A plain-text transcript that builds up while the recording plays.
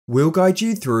We'll guide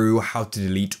you through how to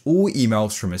delete all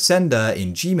emails from a sender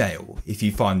in Gmail. If you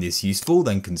find this useful,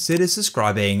 then consider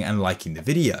subscribing and liking the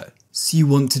video. So you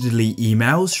want to delete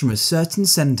emails from a certain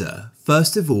sender.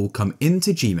 First of all, come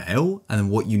into Gmail, and then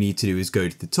what you need to do is go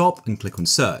to the top and click on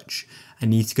search.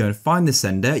 And you need to go and find the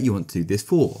sender you want to do this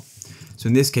for. So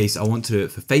in this case, I want to do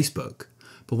it for Facebook.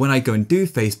 But when I go and do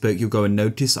Facebook, you'll go and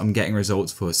notice I'm getting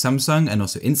results for Samsung and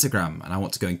also Instagram, and I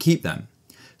want to go and keep them.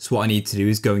 So what I need to do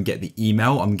is go and get the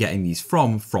email I'm getting these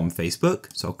from Facebook.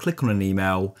 So I'll click on an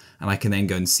email and I can then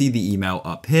go and see the email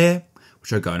up here,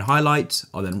 which I'll go and highlight.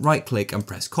 I'll then right click and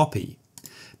press copy.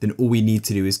 Then all we need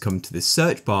to do is come to the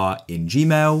search bar in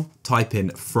Gmail, type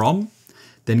in from,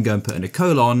 then go and put in a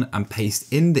colon and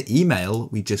paste in the email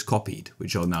we just copied,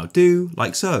 which I'll now do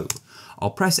like so. I'll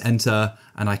press enter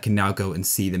and I can now go and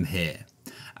see them here.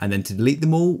 And then to delete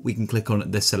them all, we can click on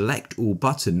the select all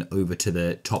button over to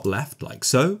the top left like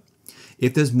so.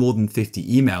 If there's more than 50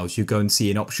 emails, you go and see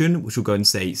an option which will go and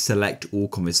say select all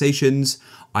conversations.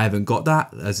 I haven't got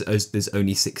that as there's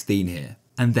only 16 here.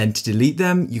 And then to delete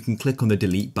them, you can click on the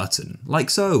delete button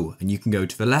like so. And you can go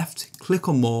to the left, click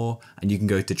on more, and you can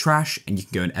go to trash and you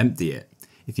can go and empty it.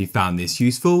 If you found this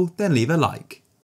useful, then leave a like.